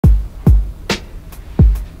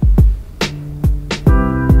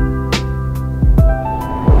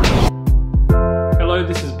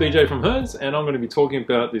BJ from Hearns, and I'm going to be talking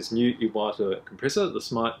about this new Iwata compressor, the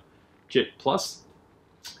Smart Jet Plus.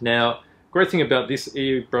 Now, great thing about this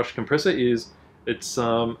airbrush compressor is it's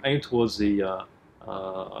aimed towards the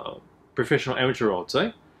professional amateur, I would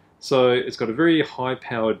say. So it's got a very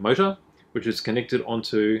high-powered motor, which is connected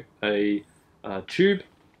onto a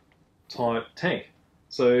tube-type tank.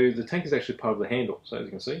 So the tank is actually part of the handle. So as you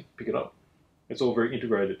can see, pick it up. It's all very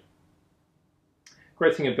integrated.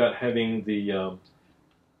 Great thing about having the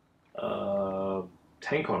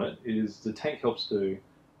tank on it is the tank helps to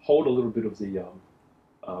hold a little bit of the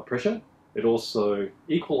pressure. It also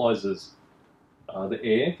equalizes the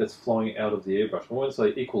air that's flowing out of the airbrush. I won't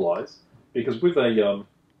say equalize because with a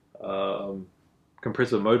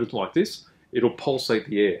compressor motor like this, it'll pulsate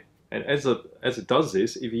the air. And as it does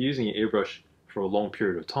this, if you're using your airbrush for a long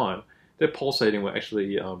period of time, that pulsating will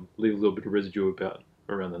actually leave a little bit of residue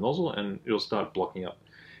around the nozzle, and it'll start blocking up.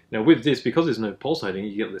 Now with this, because there's no pulsating,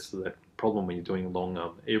 you get less of that problem when you're doing long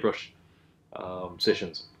airbrush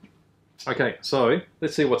sessions. Okay, so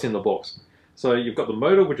let's see what's in the box. So you've got the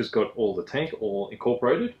motor, which has got all the tank all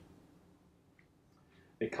incorporated.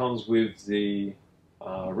 It comes with the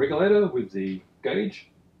regulator with the gauge.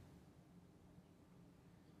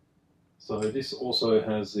 So this also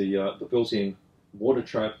has the built-in water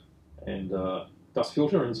trap and dust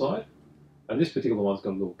filter inside. And this particular one's got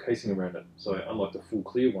a little casing around it. So unlike the full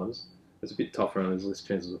clear ones, it's a bit tougher and there's less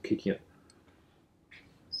chances of kicking it.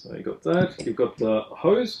 So you've got that. You've got the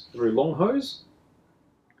hose, a very long hose.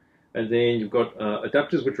 And then you've got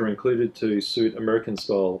adapters which are included to suit American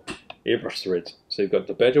style airbrush threads. So you've got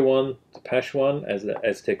the Badger one, the Pash one, as the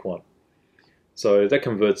Aztec one. So that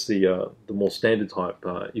converts the more standard type,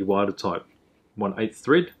 Iwata type 1/8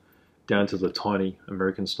 thread down to the tiny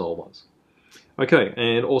American style ones. Okay,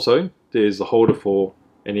 and also there's the holder for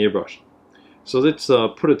an airbrush. So let's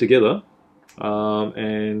put it together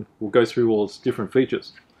and we'll go through all its different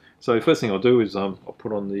features. So the first thing I'll do is I'll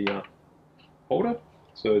put on the holder.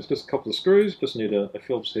 So it's just a couple of screws, just need a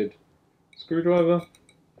Phillips head screwdriver.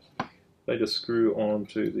 They just screw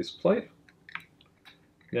onto this plate.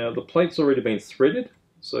 Now the plate's already been threaded,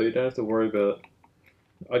 so you don't have to worry about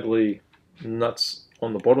ugly nuts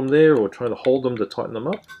on the bottom there or trying to hold them to tighten them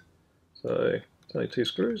up. So it's only 2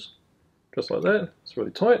 screws, just like that. It's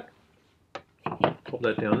really tight. Pop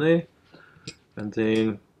that down there, and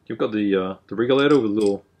then you've got the regulator with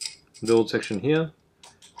a little section here.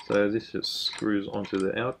 So this just screws onto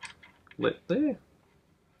the outlet there.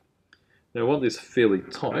 Now I want this fairly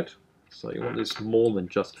tight, so you want this more than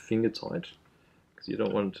just finger tight, because you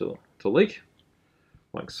don't want it to leak,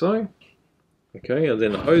 like so. Okay, and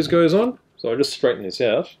then the hose goes on. So I'll just straighten this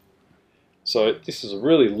out. So this is a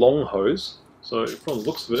really long hose. So from the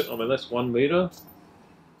looks of it, I mean that's 1 meter,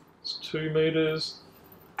 it's 2 meters,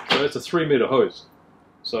 so that's a 3 meter hose.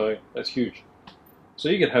 So that's huge. So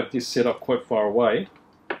you can have this set up quite far away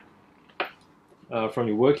from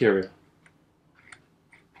your work area.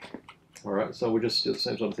 Alright, so we'll just do the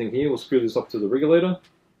same sort of thing here. We'll screw this up to the regulator.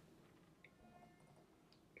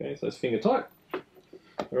 Okay, so it's finger tight.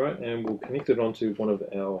 Alright, and we'll connect it onto one of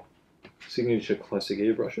our signature classic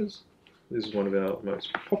airbrushes. This is one of our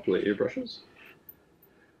most popular airbrushes.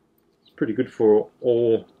 It's pretty good for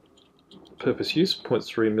all purpose use,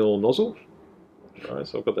 0.3mm nozzle. Alright,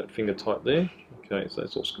 so I've got that finger tight there. Okay, so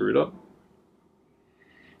it's all screwed up.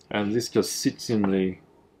 And this just sits in the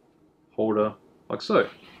holder like so.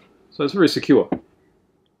 So it's very secure.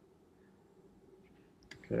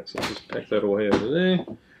 Okay, so I'll just pack that away over there.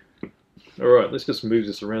 Alright, let's just move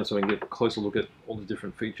this around so we can get a closer look at all the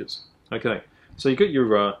different features. Okay, so you get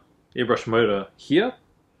your airbrush motor here.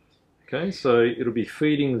 Okay, so it'll be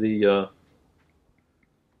feeding the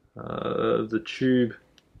tube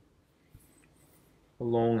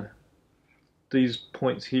along these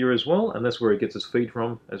points here as well, and that's where it gets its feed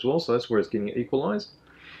from as well, so that's where it's getting equalized.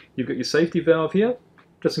 You've got your safety valve here,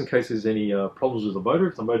 just in case there's any problems with the motor.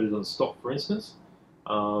 If the motor doesn't stop, for instance,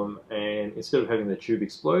 and instead of having the tube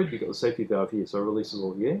explode, you've got the safety valve here, so it releases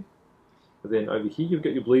all the air. And then over here you've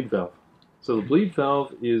got your bleed valve. So the bleed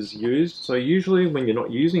valve is used, so usually when you're not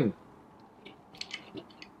using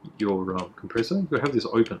your compressor, you'll have this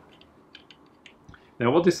open. Now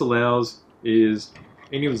what this allows is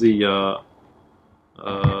any of the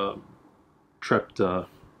trapped air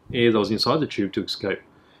that was inside the tube to escape.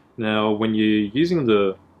 Now when you're using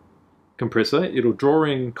the compressor, it'll draw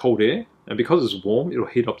in cold air, and because it's warm, it'll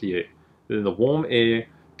heat up the air. Then the warm air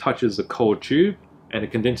touches the cold tube and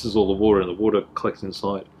it condenses all the water, and the water collects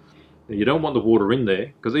inside. Now, you don't want the water in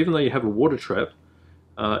there, because even though you have a water trap,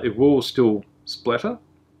 it will still splatter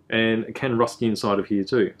and it can rust the inside of here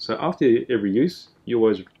too. So after every use, you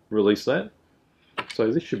always release that. So So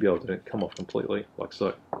this should be able to come off completely, like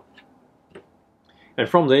so. And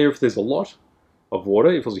from there, if there's a lot of water,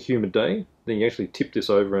 if it was a humid day, then you actually tip this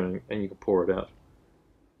over and you can pour it out.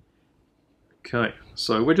 Okay,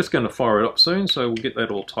 so we're just going to fire it up soon, so we'll get that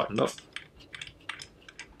all tightened up.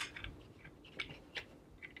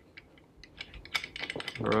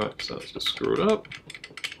 Alright, so let's just screw it up.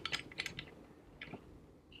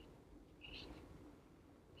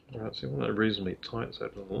 Alright, so we want that reasonably tight so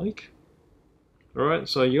it doesn't leak. Alright,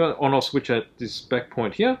 so you got an on-off switch at this back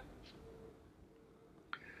point here.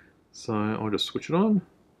 So I'll just switch it on,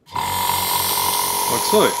 like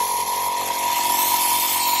so.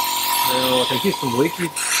 Now I can hear some leakage.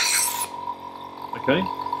 Okay.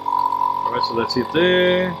 Alright, so that's it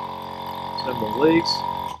there. No more leaks.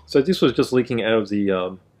 So this was just leaking out of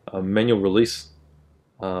the manual release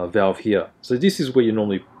valve here. So this is where you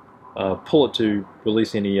normally pull it to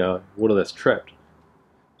release any water that's trapped.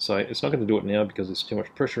 So it's not going to do it now because there's too much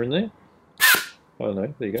pressure in there. I don't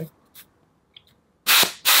know, there you go.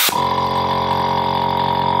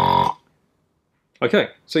 Okay,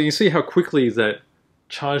 so you see how quickly that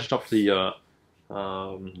charged up the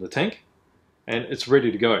tank, and it's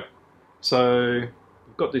ready to go. So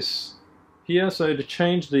we've got this here. So to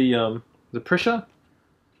change the pressure,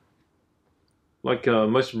 like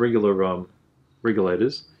most regular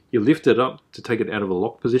regulators, you lift it up to take it out of a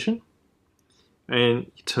lock position,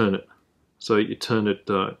 and you turn it. So you turn it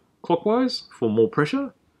clockwise for more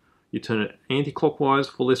pressure. You turn it anti-clockwise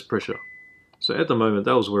for less pressure. So at the moment,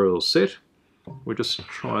 that was where it was set. We'll just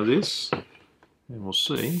try this and we'll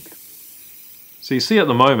see. So you see at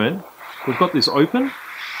the moment, we've got this open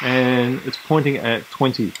and it's pointing at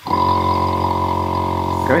 20.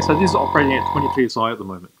 Okay, so this is operating at 20 psi at the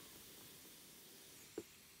moment.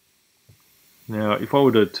 Now, if I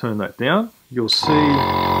were to turn that down, you'll see, you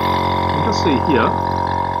can see here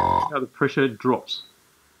how the pressure drops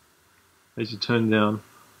as you turn down.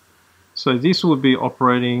 So this would be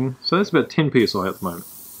operating, so that's about 10 psi at the moment.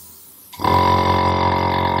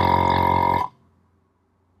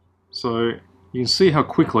 So you can see how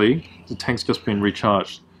quickly the tank's just been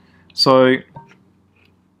recharged. So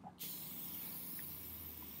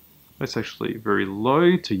that's actually very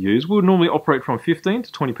low to use. We'll normally operate from 15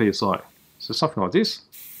 to 20 psi. So something like this.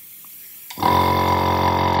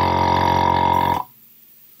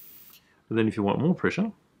 And then if you want more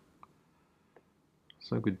pressure,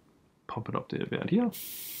 so we could pump it up to about here.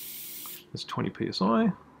 That's 20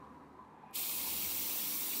 psi.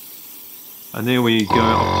 And there we go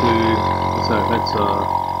up to, so that's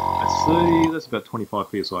 30, that's about 25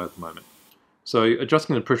 psi at the moment. So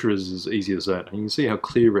adjusting the pressure is as easy as that. And you can see how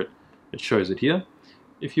clear it shows it here.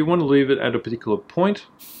 If you want to leave it at a particular point,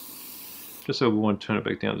 just so we want to turn it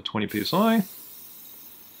back down to 20 psi.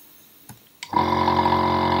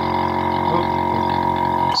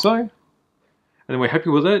 So, and then we're happy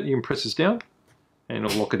with that, you can press this down and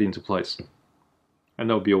it'll lock it into place. And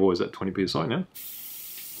that'll be always at 20 psi now,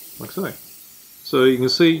 like so. So you can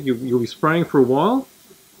see you'll be spraying for a while,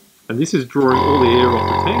 and this is drawing all the air off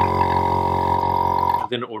the tank, and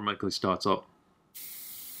then it automatically starts up.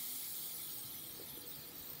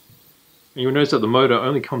 And you'll notice that the motor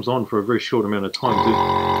only comes on for a very short amount of time to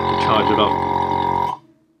charge it up.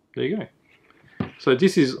 There you go. So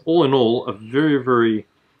this is all in all a very, very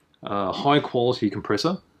high quality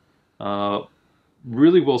compressor.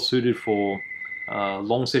 Really well suited for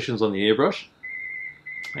long sessions on the airbrush.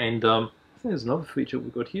 And I think there's another feature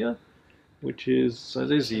we've got here, which is, so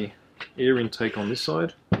there's the air intake on this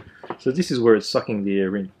side. So this is where it's sucking the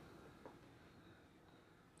air in.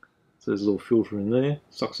 So there's a little filter in there,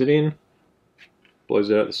 sucks it in, blows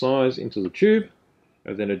it out the sides into the tube,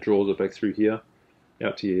 and then it draws it back through here,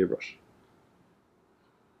 out to your airbrush.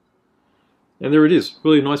 And there it is,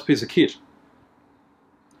 really nice piece of kit.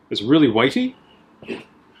 It's really weighty.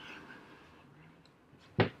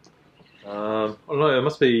 I don't know, it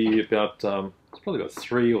must be about, it's probably about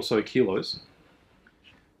 3 or so kilos.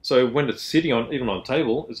 So when it's sitting on, even on a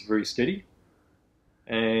table, it's very steady.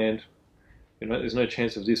 And, you know, there's no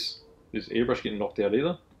chance of this airbrush getting knocked out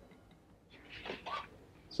either.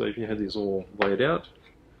 So if you had this all laid out,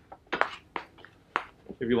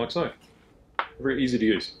 if you like so. Very easy to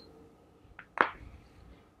use.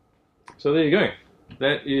 So there you go.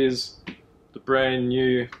 That is the brand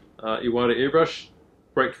new Iwata airbrush.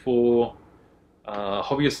 Great for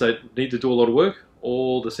hobbyists that need to do a lot of work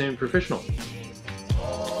or the semi-professional.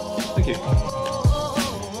 Thank you.